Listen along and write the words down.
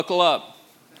Buckle up.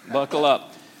 Buckle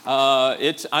up.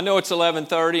 I know it's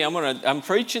 11:30. I'm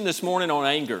preaching this morning on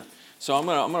anger. So I'm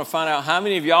gonna find out how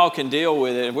many of y'all can deal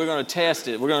with it. We're gonna test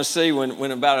it. We're gonna see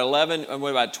when about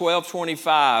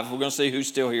 12:25. We're gonna see who's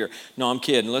still here. No, I'm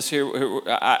kidding. Let's hear.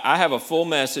 I have a full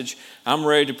message. I'm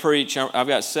ready to preach. I've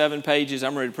got 7 pages.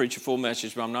 I'm ready to preach a full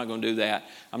message, but I'm not gonna do that.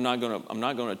 I'm not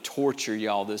gonna torture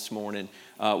y'all this morning.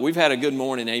 We've had a good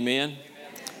morning. Amen.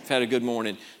 Had a good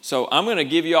morning. So I'm going to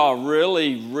give you all a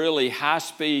really, really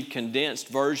high-speed condensed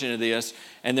version of this.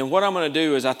 And then what I'm going to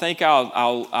do is I think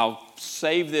I'll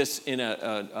save this in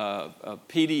a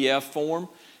PDF form,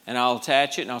 and I'll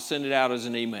attach it, and I'll send it out as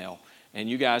an email. And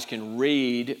you guys can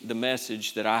read the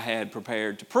message that I had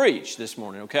prepared to preach this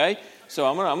morning, okay? So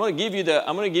I'm going to give you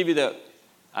the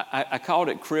I called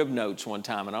it crib notes one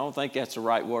time, and I don't think that's the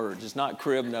right word. It's not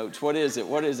crib notes. What is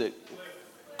it?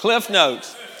 Cliff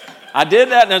notes. I did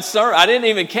that, and I didn't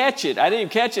even catch it.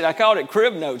 I called it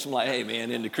crib notes. I'm like, hey,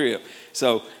 man, in the crib.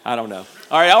 So I don't know.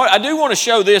 All right, I do want to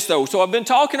show this, though. So we've been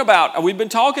talking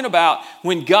about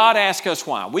when God asks us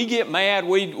why. We get mad.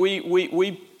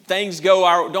 Things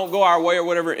don't go our way or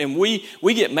whatever, and we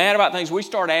get mad about things. We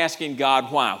start asking God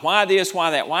why. Why this,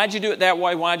 why that? Why'd you do it that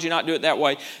way? Why'd you not do it that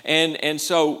way? And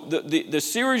so the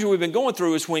series we've been going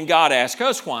through is when God asks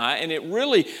us why, and it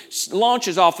really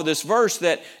launches off of this verse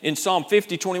that in Psalm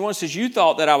 50:21 says, you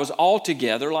thought that I was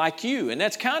altogether like you. And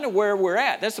that's kind of where we're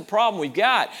at. That's the problem we've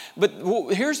got. But I'm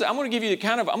going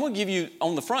to give you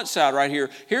on the front side right here,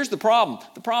 here's the problem.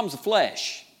 The problem's the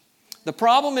flesh. The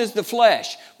problem is the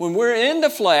flesh. When we're in the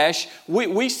flesh,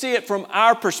 we see it from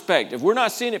our perspective. We're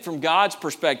not seeing it from God's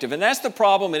perspective. And that's the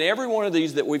problem in every one of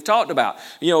these that we've talked about.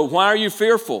 Why are you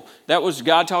fearful? That was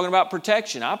God talking about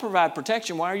protection. I provide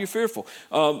protection. Why are you fearful?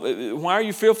 Why are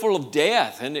you fearful of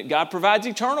death? And God provides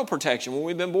eternal protection. When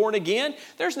we've been born again,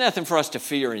 there's nothing for us to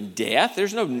fear in death.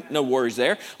 There's no worries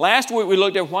there. Last week we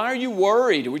looked at why are you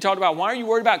worried? We talked about why are you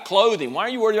worried about clothing? Why are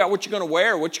you worried about what you're going to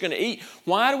wear, what you're going to eat?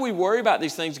 Why do we worry about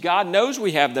these things? God knows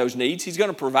we have those needs. He's going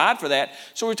to provide for that.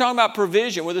 So we're talking about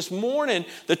provision. Well, this morning,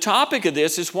 the topic of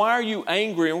this is why are you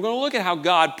angry? And we're going to look at how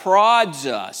God prods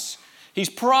us. He's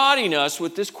prodding us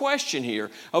with this question here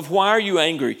of why are you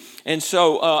angry? And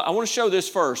so I want to show this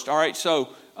first. All right, so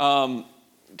can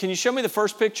you show me the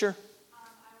first picture? I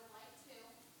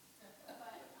would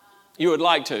like to. You would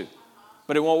like to,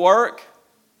 but it won't work?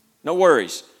 No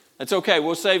worries. That's okay.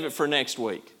 We'll save it for next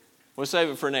week. I'm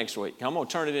going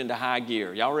to turn it into high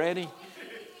gear. Y'all ready?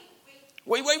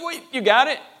 Wait. You got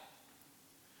it?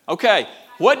 Okay.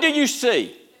 What do you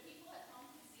see?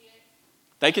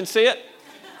 They can see it?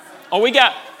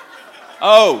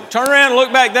 Turn around and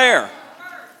look back there.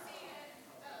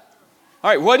 All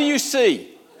right, what do you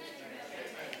see?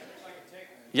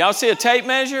 Y'all see a tape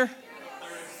measure?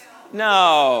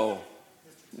 No.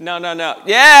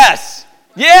 Yes.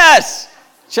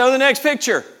 Show the next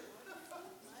picture.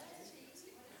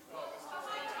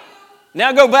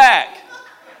 Now go back.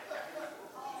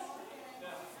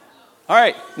 All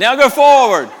right, now go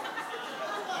forward.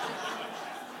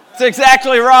 That's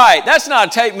exactly right. That's not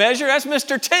a tape measure. That's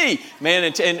Mr. T. Man,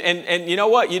 and you know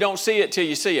what? You don't see it till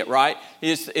you see it, right?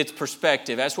 It's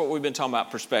perspective. That's what we've been talking about,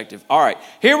 perspective. All right,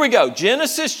 here we go.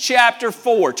 Genesis chapter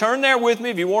 4. Turn there with me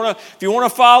if you want to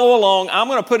follow along. I'm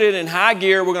going to put it in high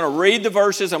gear. We're going to read the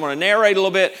verses. I'm going to narrate a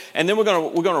little bit, and then we're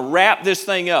going to wrap this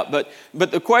thing up. But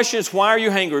the question is, why are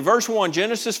you angry? Verse 1,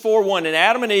 Genesis 4:1.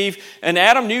 And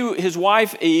Adam knew his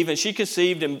wife Eve, and she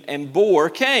conceived and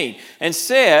bore Cain, and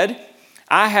said,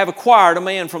 I have acquired a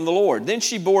man from the Lord. Then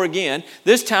she bore again,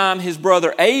 this time his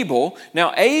brother Abel.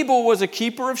 Now Abel was a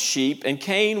keeper of sheep, and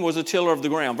Cain was a tiller of the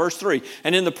ground. Verse 3,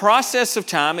 and in the process of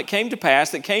time it came to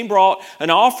pass that Cain brought an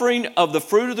offering of the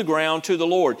fruit of the ground to the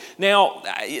Lord. Now,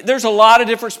 there's a lot of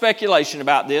different speculation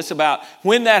about this, about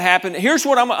when that happened. Here's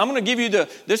what I'm going to give you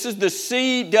this is the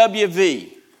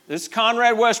CWV. This is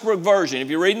Conrad Westbrook version. If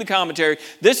you're reading the commentary,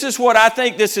 this is what I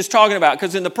think this is talking about.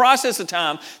 Because in the process of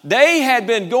time, they had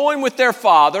been going with their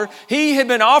father. He had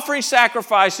been offering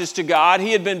sacrifices to God.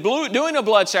 He had been doing a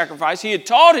blood sacrifice. He had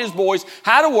taught his boys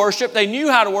how to worship. They knew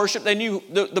how to worship. They knew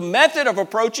the method of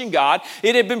approaching God.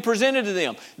 It had been presented to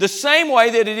them. The same way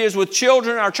that it is with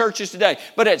children in our churches today.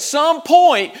 But at some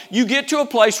point, you get to a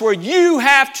place where you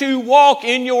have to walk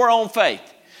in your own faith.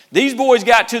 These boys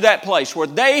got to that place where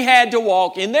they had to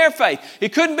walk in their faith.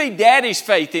 It couldn't be daddy's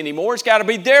faith anymore. It's got to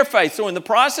be their faith. So in the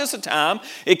process of time,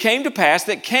 it came to pass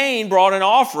that Cain brought an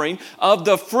offering of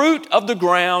the fruit of the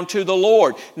ground to the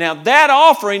Lord. Now that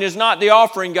offering is not the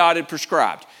offering God had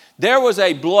prescribed. There was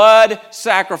a blood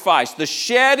sacrifice. The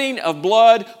shedding of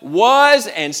blood was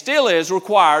and still is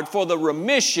required for the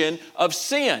remission of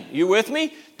sin. You with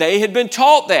me? They had been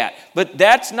taught that. But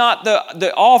that's not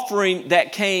the offering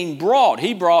that Cain brought.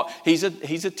 He's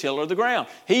a tiller of the ground.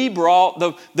 He brought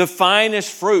the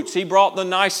finest fruits. He brought the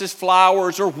nicest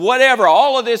flowers or whatever.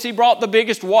 All of this, he brought the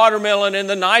biggest watermelon and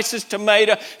the nicest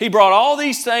tomato. He brought all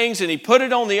these things and he put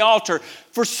it on the altar.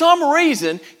 For some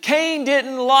reason, Cain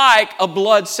didn't like a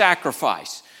blood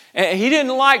sacrifice. He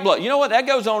didn't like blood. You know what? That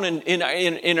goes on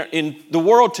in the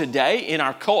world today, in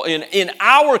our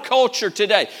culture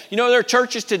today. You know, there are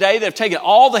churches today that have taken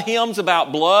all the hymns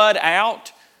about blood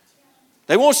out.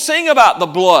 They won't sing about the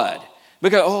blood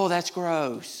because, oh, that's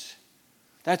gross.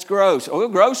 That's gross. Oh,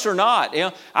 gross or not. You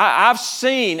know, I've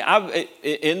seen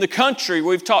in the country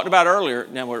we've talked about earlier.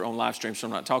 Now we're on live stream, so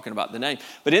I'm not talking about the name.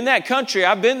 But in that country,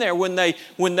 I've been there when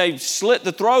they slit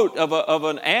the throat of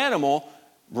an animal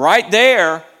right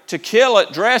there to kill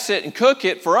it, dress it, and cook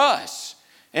it for us.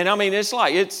 And I mean, it's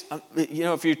like,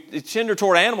 if you're tender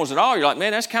toward animals at all, you're like,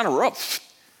 man, that's kind of rough.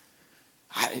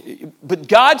 But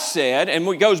God said, and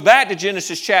it goes back to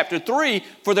Genesis chapter 3,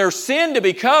 for their sin to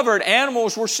be covered,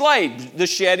 animals were slain. The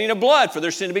shedding of blood for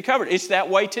their sin to be covered. It's that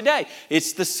way today.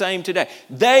 It's the same today.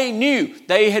 They knew,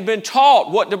 they had been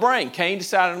taught what to bring. Cain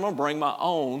decided, I'm going to bring my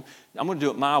own. I'm going to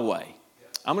do it my way.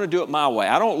 I'm going to do it my way.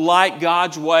 I don't like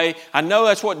God's way. I know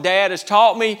that's what Dad has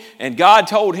taught me, and God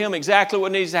told him exactly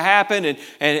what needs to happen,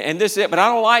 and this is it, but I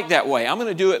don't like that way. I'm going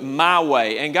to do it my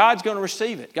way, and God's going to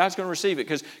receive it. God's going to receive it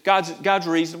because God's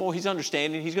reasonable. He's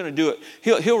understanding. He's going to do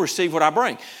it. He'll receive what I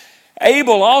bring.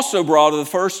 Abel also brought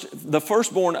the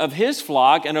firstborn of his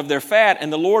flock and of their fat,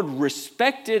 and the Lord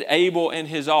respected Abel and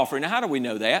his offering. Now, how do we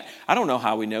know that? I don't know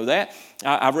how we know that.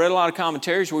 I've read a lot of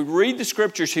commentaries. We read the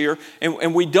scriptures here,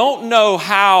 and we don't know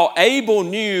how Abel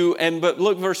knew. But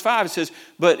look, verse 5, it says,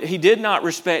 but he did not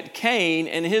respect Cain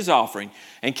and his offering.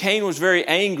 And Cain was very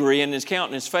angry, and his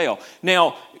countenance fell.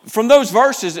 Now, from those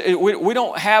verses, we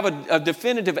don't have a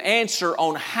definitive answer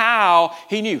on how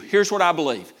he knew. Here's what I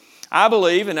believe. I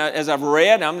believe, and as I've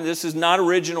read, this is not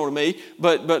original to me,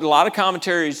 but a lot of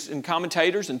commentaries and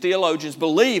commentators and theologians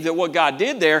believe that what God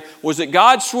did there was that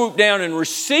God swooped down and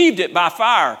received it by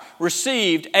fire,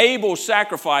 received Abel's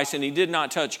sacrifice, and he did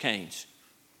not touch Cain's.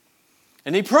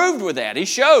 And he proved with that. He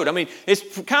showed. I mean, it's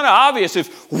kind of obvious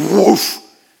if whoosh,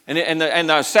 and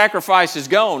the sacrifice is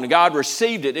gone, and God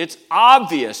received it. It's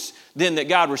obvious then that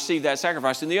God received that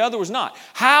sacrifice, and the other was not.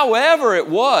 However it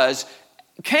was,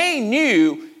 Cain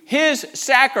knew his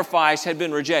sacrifice had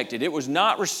been rejected. It was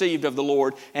not received of the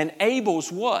Lord, and Abel's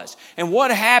was. And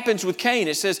what happens with Cain?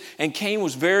 It says, and Cain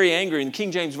was very angry. In the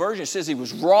King James Version, it says he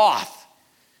was wroth.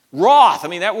 Wroth. I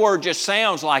mean, that word just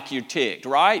sounds like you're ticked,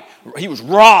 right? He was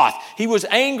wroth. He was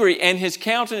angry, and his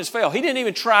countenance fell. He didn't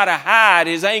even try to hide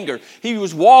his anger. He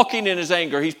was walking in his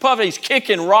anger. He's puffing, he's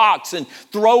kicking rocks and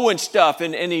throwing stuff,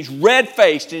 and he's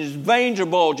red-faced, and his veins are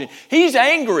bulging. He's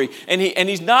angry, and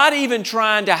he's not even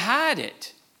trying to hide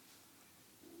it.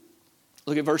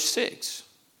 Look at verse 6.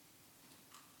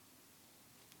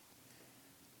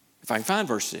 If I can find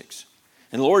verse 6.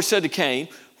 And the Lord said to Cain,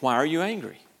 why are you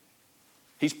angry?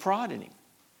 He's prodding him.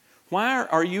 Why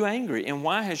are you angry, and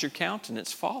why has your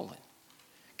countenance fallen?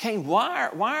 Cain,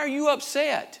 why are you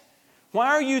upset? Why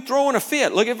are you throwing a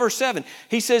fit? Look at verse 7.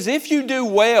 He says, if you do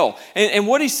well. And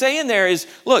what he's saying there is,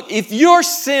 look, if you're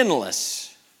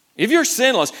sinless, he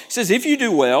says, if you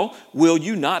do well, will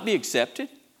you not be accepted?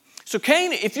 So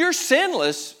Cain, if you're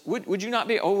sinless, would you not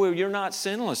be? Oh, well, you're not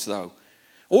sinless though.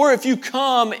 Or if you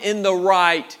come in the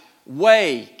right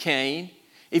way, Cain,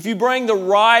 if you bring the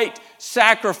right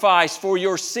sacrifice for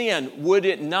your sin, would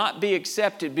it not be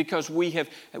accepted? Because the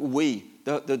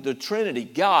Trinity,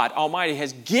 God Almighty,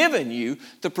 has given you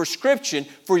the prescription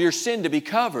for your sin to be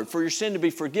covered, for your sin to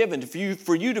be forgiven,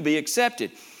 for you to be accepted.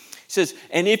 He says,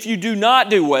 and if you do not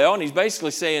do well, and he's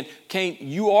basically saying, Cain,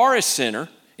 you are a sinner.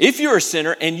 If you're a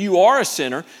sinner and you are a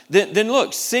sinner, then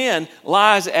look, sin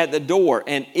lies at the door.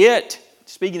 And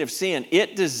speaking of sin,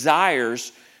 it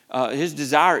desires, his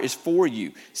desire is for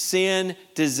you. Sin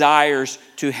desires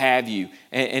to have you,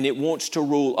 and it wants to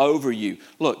rule over you.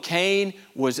 Look, Cain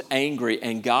was angry,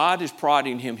 and God is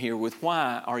prodding him here with,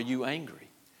 why are you angry?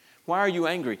 Why are you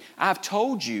angry? I've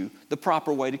told you the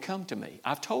proper way to come to me.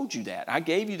 I've told you that. I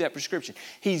gave you that prescription.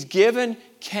 He's given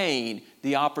Cain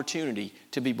the opportunity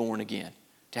to be born again,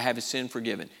 to have his sin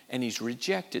forgiven. And he's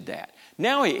rejected that.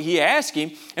 Now he asked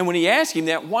him, and when he asked him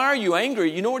that, why are you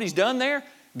angry? You know what he's done there?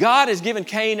 God has given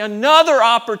Cain another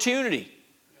opportunity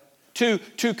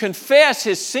to confess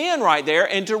his sin right there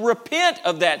and to repent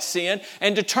of that sin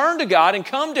and to turn to God and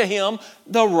come to him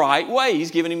the right way. He's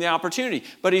given him the opportunity.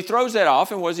 But he throws that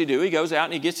off, and what does he do? He goes out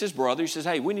and he gets his brother. He says,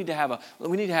 hey, we need to have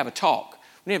a talk.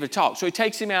 We need to have a talk. So he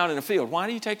takes him out in a field. Why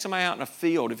do you take somebody out in a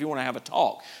field if you want to have a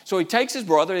talk? So he takes his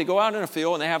brother, they go out in a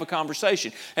field, and they have a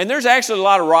conversation. And there's actually a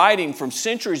lot of writing from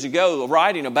centuries ago,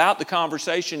 writing about the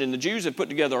conversation, and the Jews have put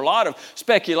together a lot of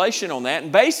speculation on that.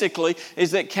 And basically is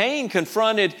that Cain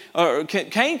confronted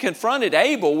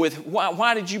Abel with,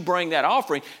 why did you bring that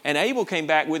offering? And Abel came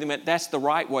back with him, and that's the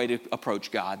right way to approach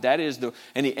God. That is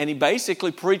and he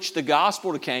basically preached the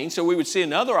gospel to Cain. So we would see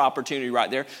another opportunity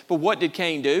right there. But what did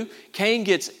Cain do? Cain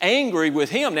gets angry with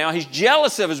him. Now he's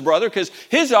jealous of his brother because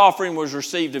his offering was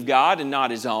received of God and not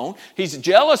his own. He's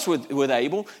jealous with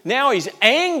Abel. Now he's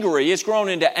angry. It's grown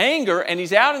into anger, and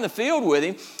he's out in the field with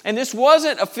him. And this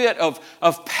wasn't a fit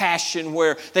of passion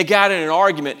where they got in an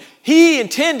argument. He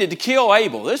intended to kill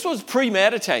Abel. This was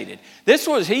premeditated. This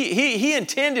was, he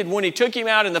intended when he took him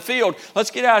out in the field,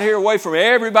 let's get out here away from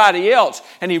everybody else.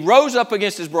 And he rose up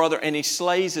against his brother and he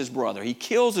slays his brother. He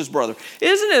kills his brother.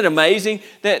 Isn't it amazing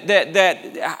that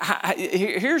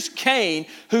here's Cain,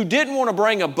 who didn't want to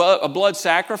bring a blood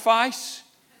sacrifice.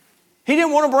 He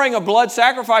didn't want to bring a blood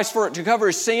sacrifice for it to cover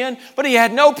his sin, but he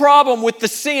had no problem with the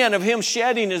sin of him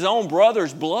shedding his own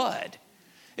brother's blood.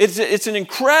 It's an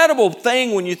incredible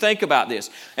thing when you think about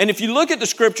this. And if you look at the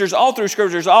scriptures, all through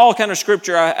scriptures, all kind of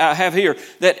scripture I have here,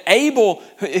 that Abel,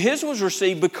 his was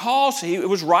received because he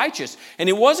was righteous. And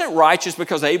it wasn't righteous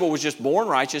because Abel was just born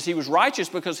righteous. He was righteous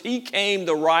because he came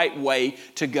the right way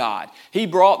to God. He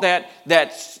brought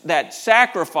that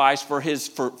sacrifice for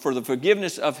the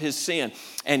forgiveness of his sin.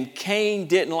 And Cain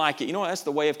didn't like it. You know what? That's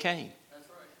the way of Cain.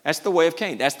 That's the way of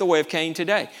Cain. That's the way of Cain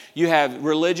today. You have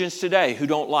religions today who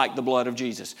don't like the blood of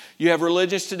Jesus. You have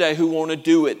religions today who want to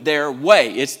do it their way.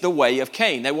 It's the way of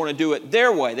Cain. They want to do it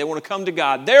their way. They want to come to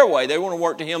God their way. They want to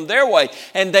work to Him their way.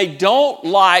 And they don't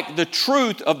like the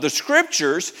truth of the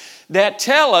Scriptures that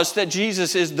tell us that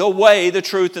Jesus is the way, the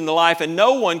truth, and the life, and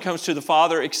no one comes to the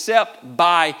Father except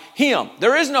by Him.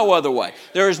 There is no other way.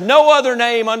 There is no other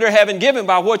name under heaven given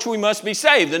by which we must be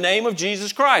saved, the name of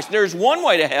Jesus Christ. There is one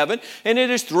way to heaven, and it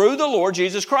is through the Lord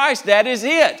Jesus Christ. That is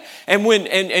it. And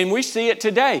we see it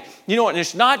today. You know, and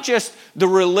it's not just the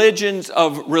religions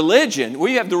of religion.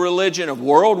 We have the religion of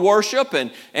world worship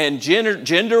and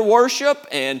gender worship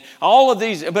and all of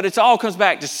these, but it all comes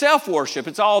back to self-worship.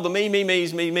 It's all the me,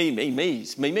 me's, me, me's.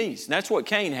 And that's what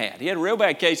Cain had. He had a real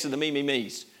bad case of the me,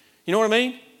 me's. You know what I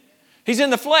mean? He's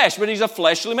in the flesh, but he's a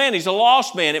fleshly man. He's a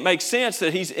lost man. It makes sense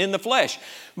that he's in the flesh.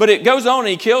 But it goes on and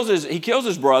he kills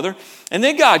his brother. And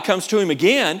then God comes to him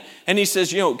again and he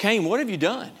says, Cain, what have you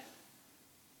done?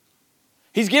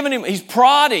 He's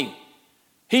prodding.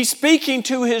 He's speaking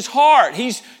to his heart.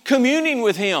 He's communing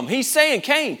with him. He's saying,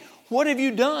 Cain, what have you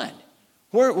done?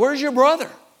 Where's your brother?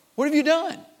 What have you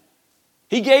done?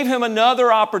 He gave him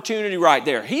another opportunity right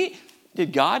there.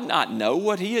 Did God not know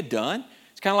what he had done?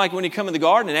 It's kind of like when he come in the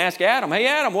garden and ask Adam, hey,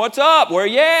 Adam, what's up? Where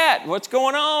you at? What's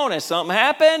going on? Has something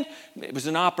happened? It was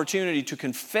an opportunity to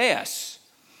confess.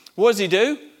 What does he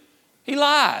do? He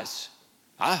lies.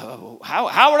 How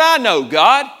would I know,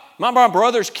 God? Am I my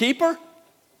brother's keeper?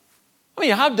 I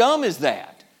mean, how dumb is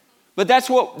that? But that's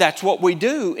what we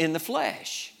do in the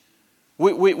flesh.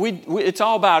 It's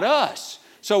all about us.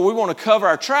 So we want to cover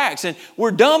our tracks. And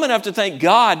we're dumb enough to think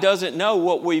God doesn't know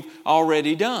what we've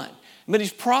already done. But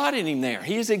he's prodding him there.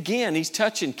 He's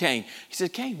touching Cain. He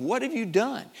said, Cain, what have you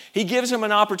done? He gives him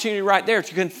an opportunity right there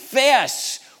to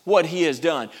confess what he has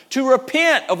done, to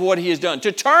repent of what he has done,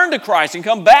 to turn to Christ and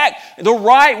come back the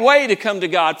right way to come to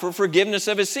God for forgiveness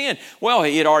of his sin. Well,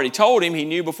 he had already told him. He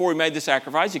knew before he made the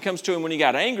sacrifice. He comes to him when he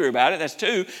got angry about it. That's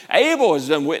 2. Abel has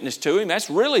done witness to him. That's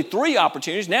really 3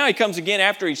 opportunities. Now he comes again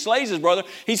after he slays his brother.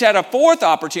 He's had a 4th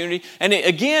opportunity, and it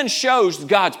again shows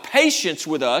God's patience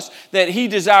with us, that he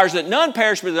desires that none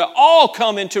perish, but that all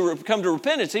come to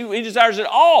repentance. He desires that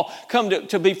all come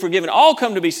to be forgiven, all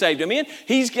come to be saved. Amen?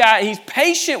 He's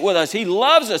patient with us. He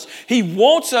loves us. He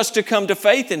wants us to come to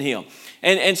faith in him.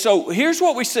 And so here's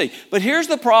what we see. But here's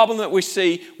the problem that we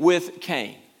see with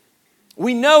Cain.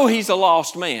 We know he's a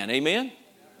lost man. Amen?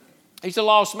 He's a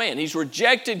lost man. He's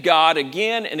rejected God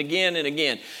again and again and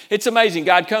again. It's amazing.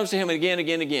 God comes to him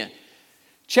again.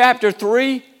 Chapter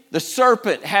 3, the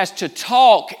serpent has to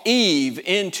talk Eve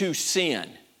into sin.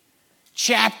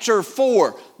 Chapter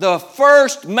 4, the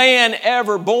first man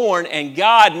ever born, and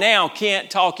God now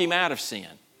can't talk him out of sin.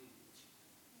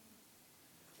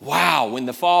 Wow, when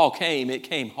the fall came, it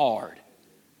came hard.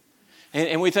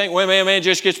 And we think, well, man, it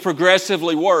just gets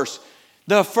progressively worse.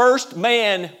 The first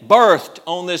man birthed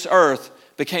on this earth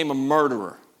became a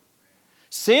murderer.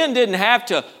 Sin didn't have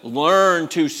to learn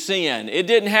to sin. It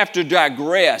didn't have to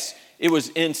digress. It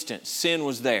was instant. Sin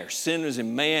was there. Sin was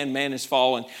in man. Man is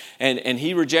fallen. And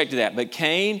he rejected that. But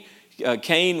Cain,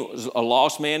 Cain was a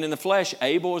lost man in the flesh.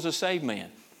 Abel was a saved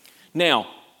man. Now,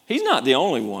 he's not the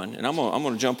only one, and I'm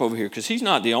going to jump over here because he's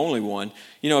not the only one.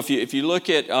 You know, if you look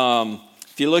at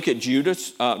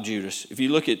Judas, if you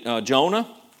look at Jonah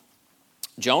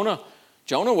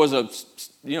was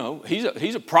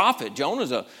he's a prophet.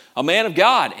 Jonah's a man of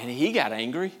God, and he got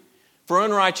angry for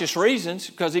unrighteous reasons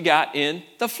because he got in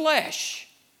the flesh.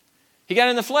 He got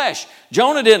in the flesh.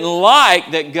 Jonah didn't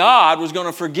like that God was going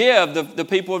to forgive the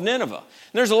people of Nineveh.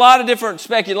 And there's a lot of different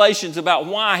speculations about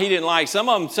why he didn't like. Some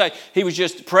of them say he was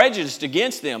just prejudiced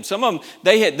against them. Some of them,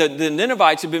 the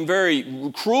Ninevites had been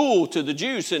very cruel to the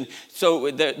Jews. And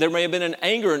so there may have been an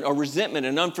anger and a resentment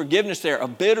and unforgiveness there, a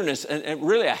bitterness and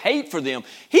really a hate for them.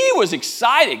 He was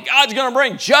excited. God's going to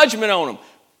bring judgment on them.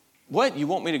 What, you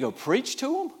want me to go preach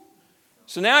to them?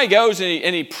 So now he goes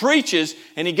and he preaches,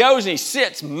 and he goes and he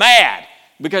sits mad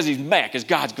because he's mad because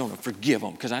God's going to forgive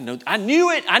him. Because I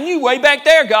knew it. I knew way back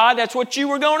there, God, that's what you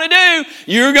were going to do.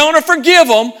 You're going to forgive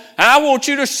them. I want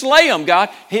you to slay them, God.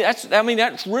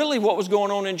 That's really what was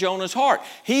going on in Jonah's heart.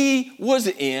 He was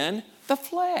in the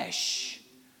flesh.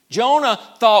 Jonah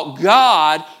thought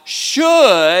God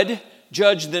should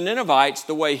judge the Ninevites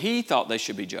the way he thought they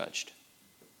should be judged.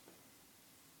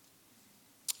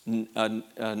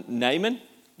 Naaman,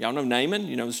 y'all know Naaman,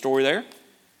 you know the story there.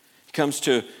 He comes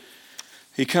to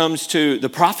the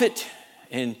prophet,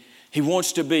 and he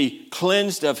wants to be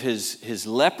cleansed of his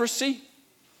leprosy.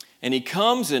 And he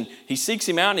comes and he seeks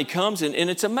him out, and he comes, and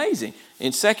it's amazing.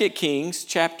 In 2 Kings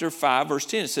chapter 5, verse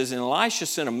 10, it says, and Elisha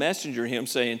sent a messenger to him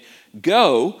saying,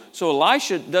 go. So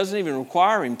Elisha doesn't even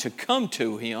require him to come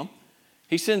to him.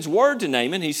 He sends word to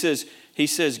Naaman. He says,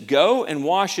 go and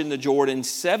wash in the Jordan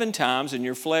 7 times, and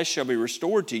your flesh shall be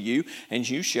restored to you, and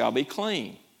you shall be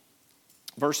clean.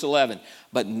 Verse 11,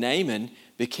 but Naaman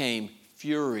became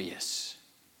furious.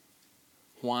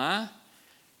 Why?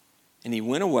 And he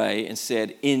went away and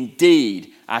said,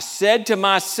 indeed, I said to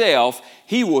myself,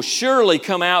 he will surely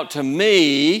come out to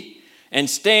me and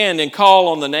stand and call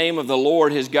on the name of the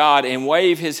Lord his God and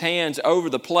wave his hands over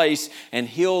the place and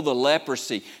heal the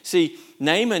leprosy. See,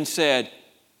 Naaman said,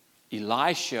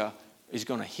 Elisha is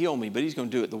going to heal me, but he's going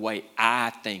to do it the way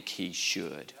I think he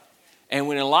should. And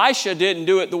when Elisha didn't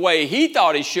do it the way he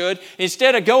thought he should,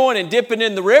 instead of going and dipping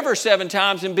in the river 7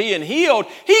 times and being healed,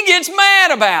 he gets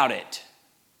mad about it.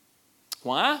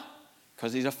 Why?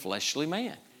 Because he's a fleshly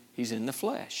man. He's in the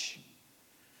flesh.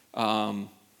 All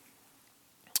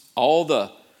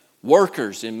the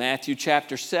workers in Matthew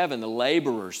chapter 7, the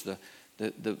laborers,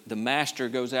 the master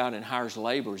goes out and hires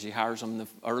laborers. He hires them in the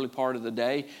early part of the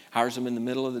day, hires them in the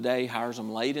middle of the day, hires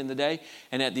them late in the day.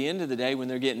 And at the end of the day, when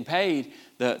they're getting paid,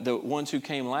 the ones who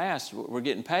came last were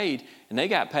getting paid, and they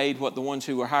got paid what the ones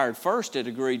who were hired first had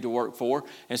agreed to work for.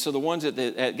 And so the ones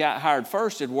that got hired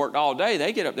first had worked all day.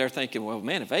 They get up there thinking, well,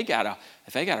 man, if they got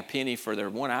a penny for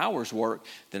their 1 hour's work,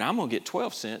 then I'm going to get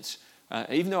 12 cents,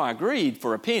 even though I agreed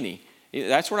for a penny.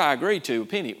 That's what I agreed to, a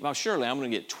penny. Well, surely I'm going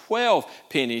to get 12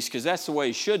 pennies because that's the way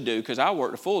he should do, because I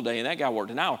worked a full day and that guy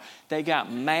worked an hour. They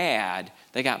got mad.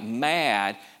 They got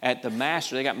mad at the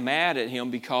master. They got mad at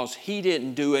him because he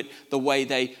didn't do it the way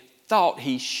they thought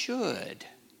he should.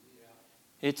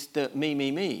 It's the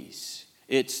me's.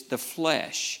 It's the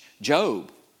flesh. Job.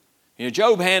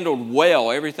 Job handled well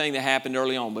everything that happened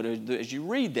early on, but as you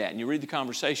read that and you read the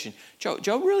conversation,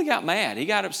 Job really got mad. He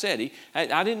got upset.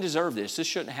 I didn't deserve this. This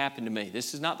shouldn't happen to me.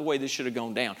 This is not the way this should have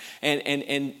gone down.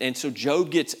 And so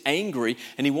Job gets angry,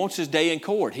 and he wants his day in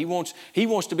court. He wants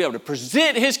to be able to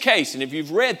present his case. And if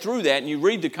you've read through that and you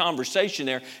read the conversation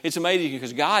there, it's amazing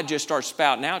because God just starts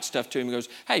spouting out stuff to him. He goes,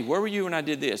 hey, where were you when I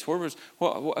did this?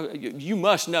 You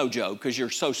must know, Job, because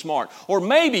you're so smart. Or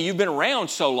maybe you've been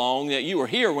around so long that you were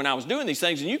here when I was doing these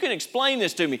things, and you can explain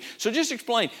this to me. So just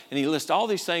explain. And he lists all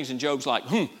these things, and Job's like,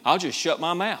 I'll just shut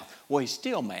my mouth. Well, he's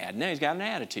still mad. Now he's got an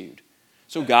attitude.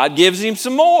 So God gives him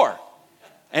some more.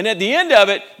 And at the end of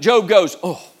it, Job goes,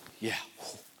 oh, yeah,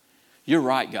 you're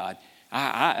right, God.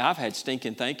 I've had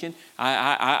stinking thinking.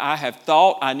 I have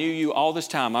thought I knew you all this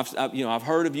time. I've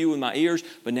heard of you with my ears,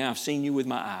 but now I've seen you with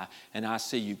my eye. And I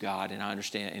see you, God, and I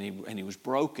understand. And he was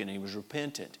broken. He was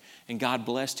repentant. And God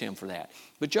blessed him for that.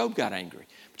 But Job got angry.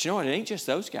 But you know what? It ain't just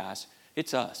those guys.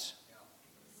 It's us.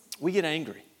 We get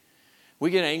angry. We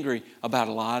get angry about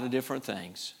a lot of different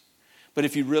things. But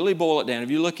if you really boil it down,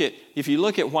 if you look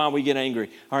at why we get angry,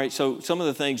 all right, so some of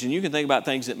the things, and you can think about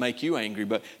things that make you angry,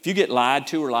 but if you get lied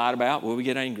to or lied about, well, we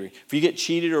get angry. If you get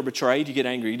cheated or betrayed, you get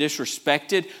angry. You're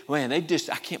disrespected, man, I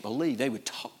can't believe they would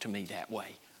talk to me that way.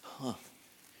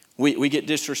 We get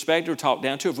disrespected or talked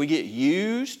down to. If we get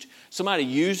used, somebody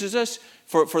uses us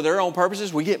for their own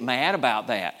purposes, we get mad about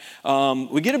that.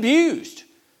 We get abused.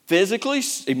 physically,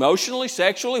 emotionally,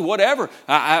 sexually, whatever.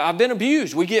 I've been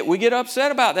abused. We get upset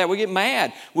about that. We get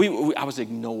mad. I was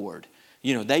ignored.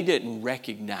 They didn't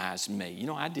recognize me.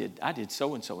 I did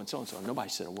so and so and so and so. Nobody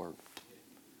said a word.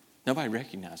 Nobody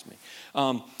recognized me.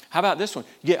 How about this one?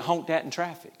 You get honked at in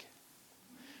traffic.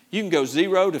 You can go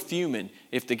 0 to fuming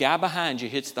if the guy behind you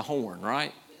hits the horn,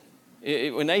 right?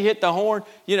 When they hit the horn,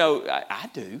 I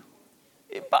do.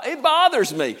 It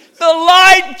bothers me. The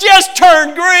light just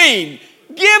turned green.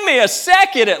 Give me a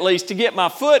second at least to get my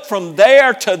foot from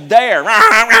there to there.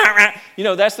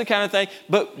 That's the kind of thing.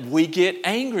 But we get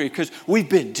angry because we've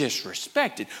been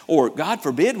disrespected. Or, God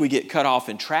forbid, we get cut off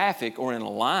in traffic or in a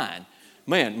line.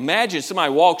 Man, imagine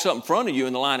somebody walks up in front of you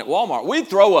in the line at Walmart. We'd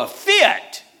throw a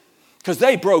fit because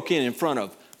they broke in front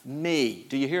of me.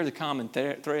 Do you hear the common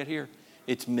thread here?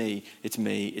 It's me, it's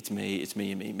me, it's me, it's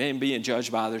me and me. Man, being judged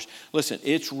by others. Listen,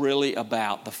 it's really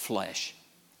about the flesh.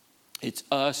 It's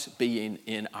us being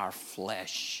in our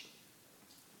flesh.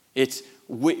 It's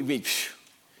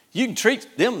you can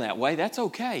treat them that way. That's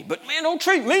okay. But man, don't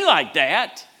treat me like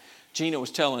that. Gina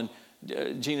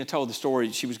told the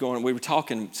story. We were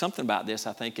talking something about this,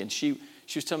 I think, and she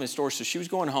was telling me a story. So she was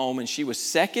going home, and she was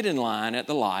second in line at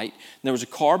the light. And there was a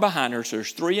car behind her, so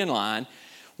there's 3 in line.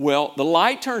 Well, the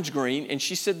light turns green, and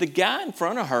she said the guy in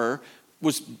front of her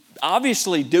was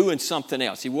obviously doing something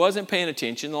else. He wasn't paying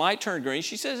attention. The light turned green.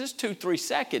 She says it's 2-3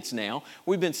 seconds now.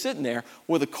 We've been sitting there.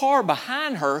 Well, the car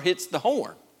behind her hits the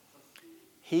horn.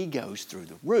 He goes through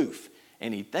the roof,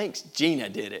 and he thinks Gina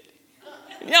did it.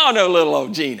 Y'all know little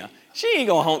old Gina. She ain't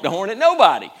going to honk the horn at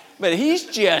nobody. But he's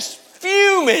just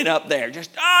fuming up there. Just,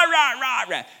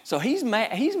 rah. So he's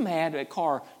mad at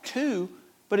car 2.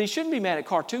 But he shouldn't be mad at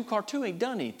car 2. Car 2 ain't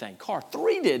done anything. Car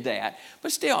 3 did that.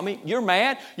 But still, you're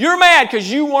mad. You're mad because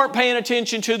you weren't paying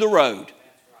attention to the road.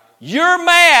 You're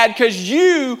mad because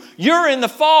you're in the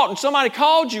fault and somebody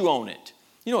called you on it.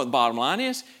 You know what the bottom line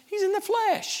is? He's in the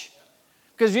flesh.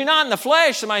 Because if you're not in the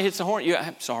flesh, somebody hits the horn.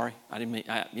 I'm sorry. I didn't mean,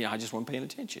 I just wasn't paying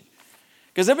attention.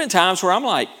 Because there have been times where I'm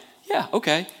like, yeah,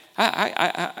 okay.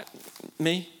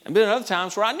 Me. And been other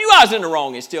times where I knew I was in the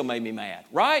wrong. It still made me mad.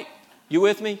 Right? You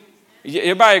with me?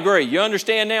 Everybody agree? You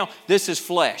understand now? This is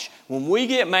flesh. When we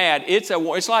get mad, it's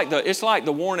like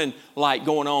the warning light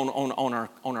going on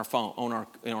our phone on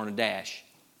our dash.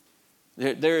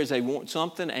 There is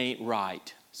something ain't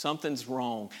right. Something's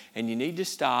wrong, and you need to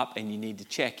stop and you need to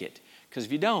check it. Because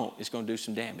if you don't, it's going to do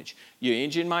some damage. Your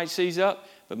engine might seize up,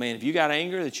 but man, if you got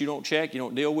anger that you don't check, you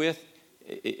don't deal with,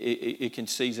 it can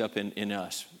seize up in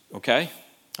us. Okay?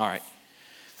 All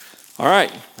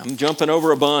right. I'm jumping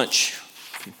over a bunch.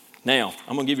 Now,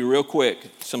 I'm going to give you real quick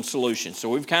some solutions. So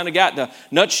we've kind of got the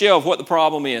nutshell of what the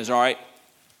problem is, all right?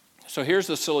 So here's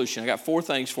the solution. I got 4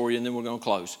 things for you, and then we're going to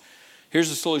close. Here's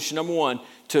the solution. Number 1,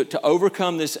 to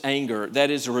overcome this anger that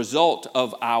is a result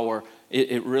of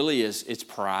it really is, it's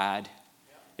pride.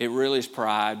 It really is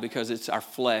pride because it's our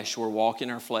flesh. We're walking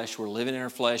in our flesh. We're living in our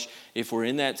flesh. If we're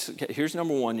in that, here's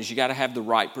number 1 is you got to have the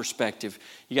right perspective.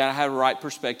 You got to have the right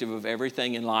perspective of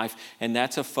everything in life, and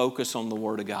that's a focus on the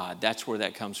Word of God. That's where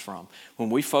that comes from. When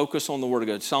we focus on the Word of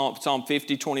God, Psalm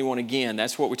 50:21 again,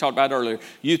 that's what we talked about earlier.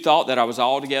 You thought that I was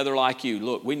altogether like you.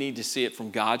 Look, we need to see it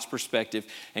from God's perspective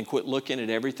and quit looking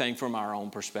at everything from our own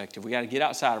perspective. We got to get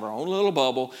outside of our own little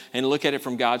bubble and look at it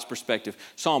from God's perspective.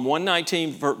 Psalm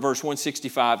 119, verse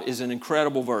 165 is an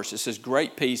incredible verse. It says,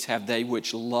 great peace have they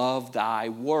which love thy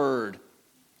word,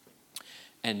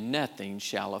 and nothing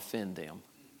shall offend them.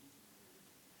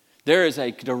 There is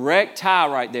a direct tie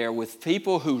right there with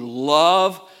people who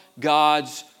love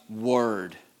God's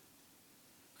word.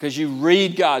 Because you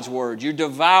read God's word, you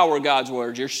devour God's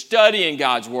word, you're studying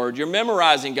God's word, you're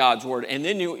memorizing God's word, and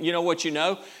then you know what you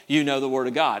know? You know the word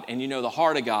of God, and you know the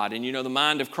heart of God, and you know the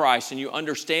mind of Christ, and you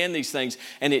understand these things,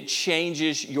 and it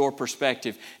changes your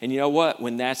perspective. And you know what?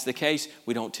 When that's the case,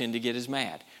 we don't tend to get as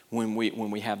mad when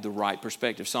we have the right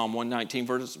perspective. Psalm 119,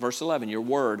 verse 11, your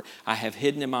word I have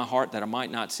hidden in my heart that I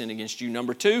might not sin against you.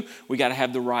 Number 2, we got to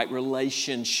have the right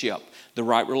relationship. The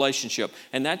right relationship.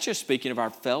 And that's just speaking of our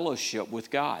fellowship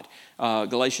with God.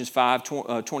 Galatians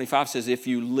 5:25 says, if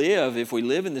we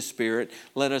live in the Spirit,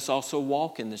 let us also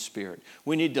walk in the Spirit.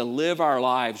 We need to live our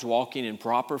lives walking in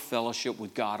proper fellowship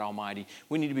with God Almighty.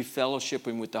 We need to be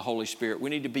fellowshipping with the Holy Spirit. We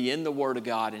need to be in the Word of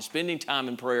God and spending time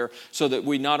in prayer so that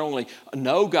we not only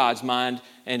know God's mind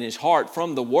and His heart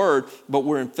from the Word, but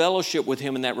we're in fellowship with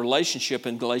Him in that relationship.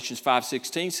 And Galatians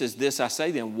 5:16 says, this I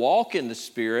say then, walk in the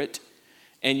Spirit,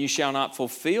 and you shall not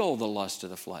fulfill the lust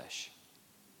of the flesh.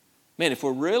 Man, if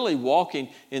we're really walking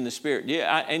in the Spirit,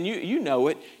 and you know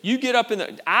it, you get up in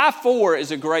the I-4 is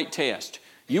a great test.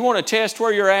 You want to test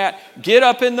where you're at? Get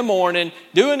up in the morning,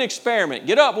 do an experiment.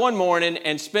 Get up one morning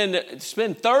and spend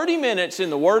 30 minutes in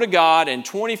the Word of God and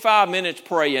 25 minutes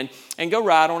praying and go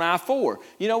ride on I-4.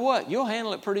 You know what? You'll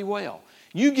handle it pretty well.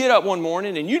 You get up one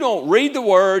morning and you don't read the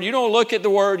Word, you don't look at the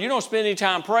Word, you don't spend any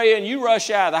time praying, you rush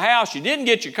out of the house, you didn't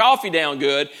get your coffee down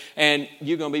good, and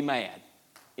you're going to be mad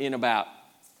in about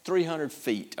 300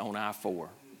 feet on I-4.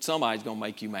 Somebody's going to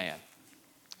make you mad.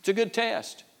 It's a good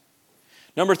test.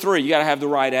 Number 3, you got to have the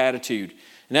right attitude,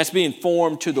 and that's being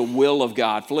formed to the will of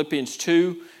God. Philippians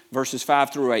 2, verses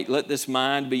 5 through 8. Let this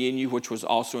mind be in you, which was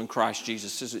also in Christ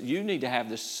Jesus. Says that you need to have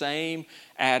the same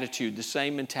attitude, the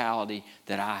same mentality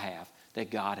that I have,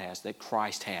 that God has, that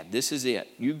Christ had. This is it.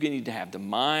 You need to have the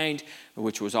mind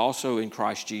which was also in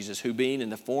Christ Jesus, who being in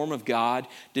the form of God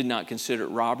did not consider it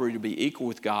robbery to be equal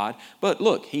with God. But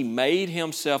look, he made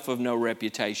himself of no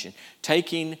reputation,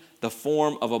 taking the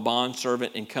form of a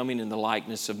bondservant and coming in the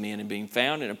likeness of men, and being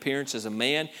found in appearance as a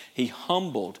man, he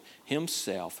humbled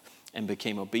himself and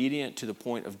became obedient to the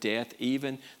point of death,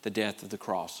 even the death of the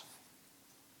cross.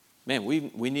 Man, we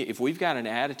need, if we've got an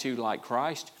attitude like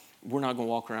Christ, we're not going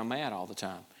to walk around mad all the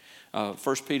time. 1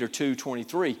 Peter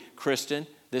 2:23, Kristen,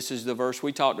 this is the verse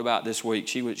we talked about this week.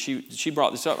 She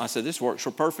brought this up. I said, this works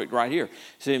for perfect right here.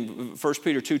 It's in 1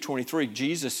 Peter 2:23,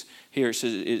 Jesus, here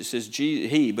it says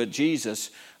Jesus,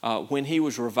 when he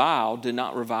was reviled, did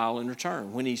not revile in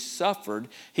return. When he suffered,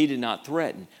 he did not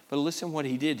threaten. But listen what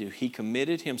he did do. He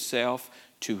committed himself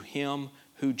to him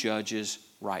who judges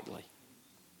rightly.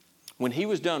 When he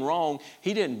was done wrong,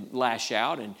 he didn't lash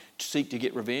out and seek to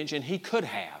get revenge, and he could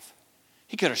have.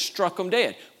 He could have struck them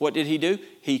dead. What did he do?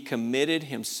 He committed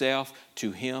himself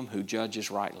to him who judges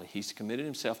rightly. He's committed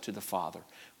himself to the Father.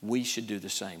 We should do the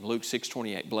same. Luke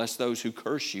 6:28, bless those who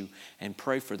curse you and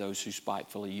pray for those who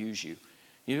spitefully use you.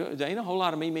 You know, there ain't a whole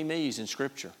lot of me's in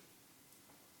Scripture.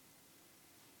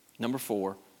 Number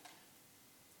 4,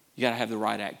 you got to have the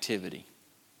right activity.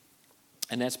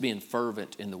 And that's being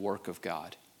fervent in the work of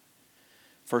God.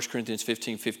 1 Corinthians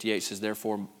 15:58 says,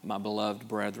 therefore, my beloved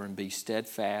brethren, be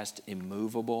steadfast,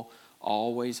 immovable,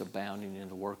 always abounding in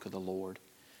the work of the Lord.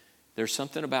 There's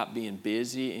something about being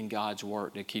busy in God's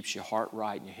work that keeps your heart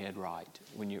right and your head right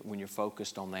when you're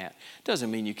focused on that.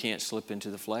 Doesn't mean you can't slip into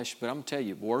the flesh, but I'm going to tell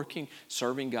you, working,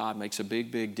 serving God makes a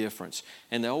big, big difference.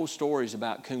 And the old story is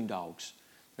about coon dogs.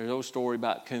 There's an old story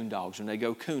about coon dogs when they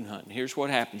go coon hunting. Here's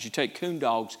what happens. You take coon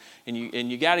dogs and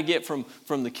you got to get from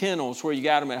the kennels where you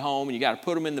got them at home, and you got to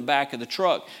put them in the back of the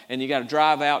truck, and you got to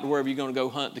drive out to wherever you're going to go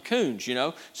hunt the coons, you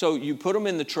know. So you put them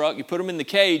in the truck, you put them in the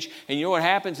cage, and you know what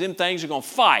happens? Them things are going to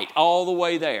fight all the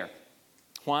way there.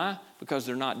 Why? Because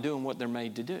they're not doing what they're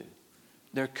made to do.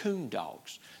 They're coon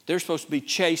dogs. They're supposed to be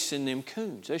chasing them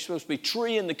coons. They're supposed to be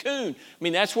treeing the coon. I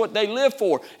mean, that's what they live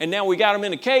for. And now we got them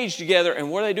in a cage together,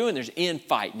 and what are they doing? There's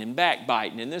infighting and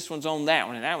backbiting, and this one's on that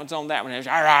one, and that one's on that one.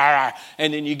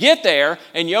 And then you get there,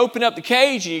 and you open up the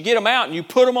cage, and you get them out, and you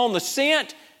put them on the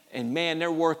scent, and man,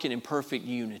 they're working in perfect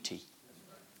unity.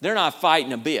 They're not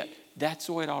fighting a bit. That's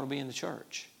the way it ought to be in the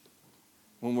church.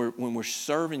 When we're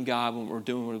serving God, when we're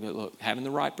doing, look, having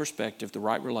the right perspective, the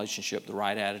right relationship, the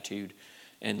right attitude,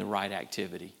 and the right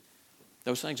activity.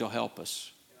 Those things will help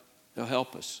us. They'll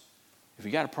help us. If you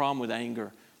got a problem with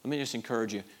anger, let me just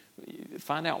encourage you.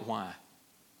 Find out why.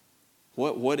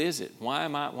 What is it? Why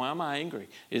am I angry?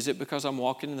 Is it because I'm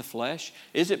walking in the flesh?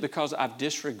 Is it because I've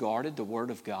disregarded the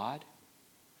Word of God?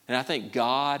 And I think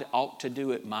God ought to do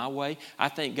it my way. I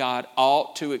think God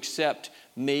ought to accept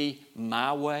me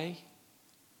my way.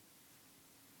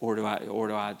 Or do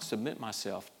I submit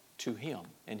myself to Him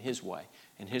and His way,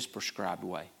 and His prescribed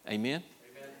way? Amen?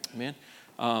 Amen.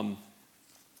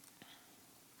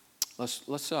 Let's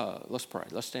pray.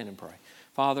 Let's stand and pray.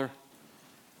 Father,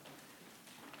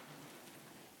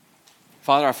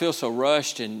 I feel so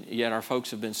rushed, and yet our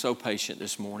folks have been so patient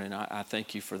this morning. I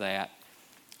thank you for that.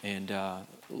 And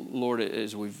Lord,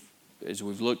 as we've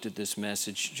looked at this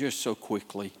message just so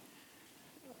quickly,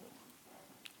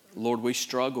 Lord, we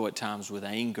struggle at times with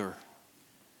anger.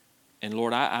 And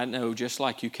Lord, I know just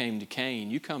like you came to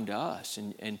Cain, you come to us.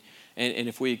 And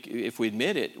if we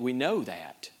admit it, we know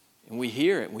that. And we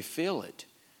hear it, and we feel it.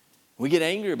 We get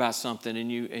angry about something,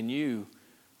 and you,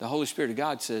 the Holy Spirit of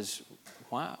God says,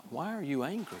 why are you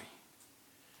angry?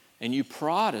 And you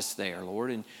prod us there,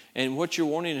 Lord. And what you're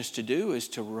wanting us to do is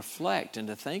to reflect and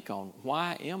to think on,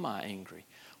 why am I angry?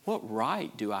 What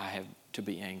right do I have to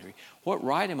be angry? What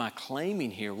right am I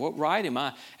claiming here? What right am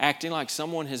I acting like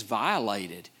someone has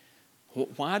violated?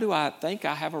 Why do I think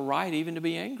I have a right even to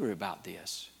be angry about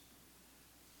this?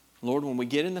 Lord, when we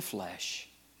get in the flesh,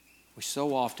 we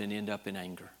so often end up in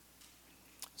anger.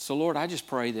 So Lord, I just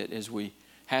pray that as we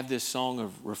have this song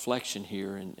of reflection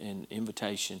here and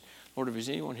invitation. Lord, if there's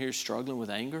anyone here struggling with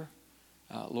anger,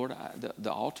 Lord,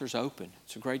 the altar's open.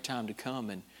 It's a great time to come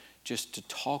and just to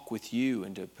talk with you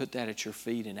and to put that at your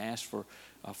feet and ask for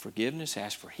forgiveness,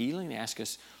 ask for healing, ask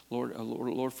us,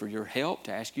 Lord, for your help,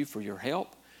 to ask you for your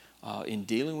help in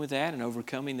dealing with that and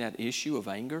overcoming that issue of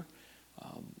anger.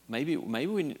 Maybe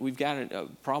we've got a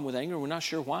problem with anger. We're not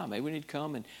sure why. Maybe we need to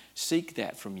come and seek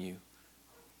that from you.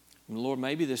 And Lord,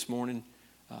 maybe this morning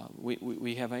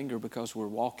we have anger because we're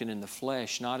walking in the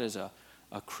flesh, not as a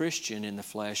Christian in the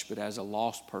flesh, but as a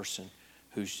lost person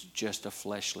who's just a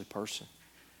fleshly person.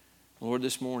 Lord,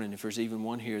 this morning, if there's even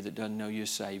one here that doesn't know you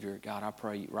as Savior, God, I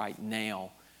pray right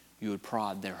now you would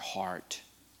prod their heart.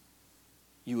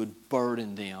 You would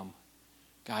burden them.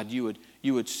 God, you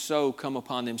would so come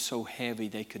upon them so heavy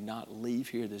they could not leave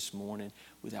here this morning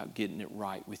without getting it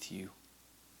right with you.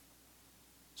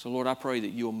 So, Lord, I pray that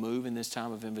you'll move in this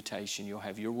time of invitation. You'll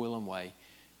have your will and way,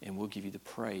 and we'll give you the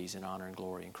praise and honor and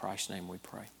glory. In Christ's name we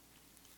pray.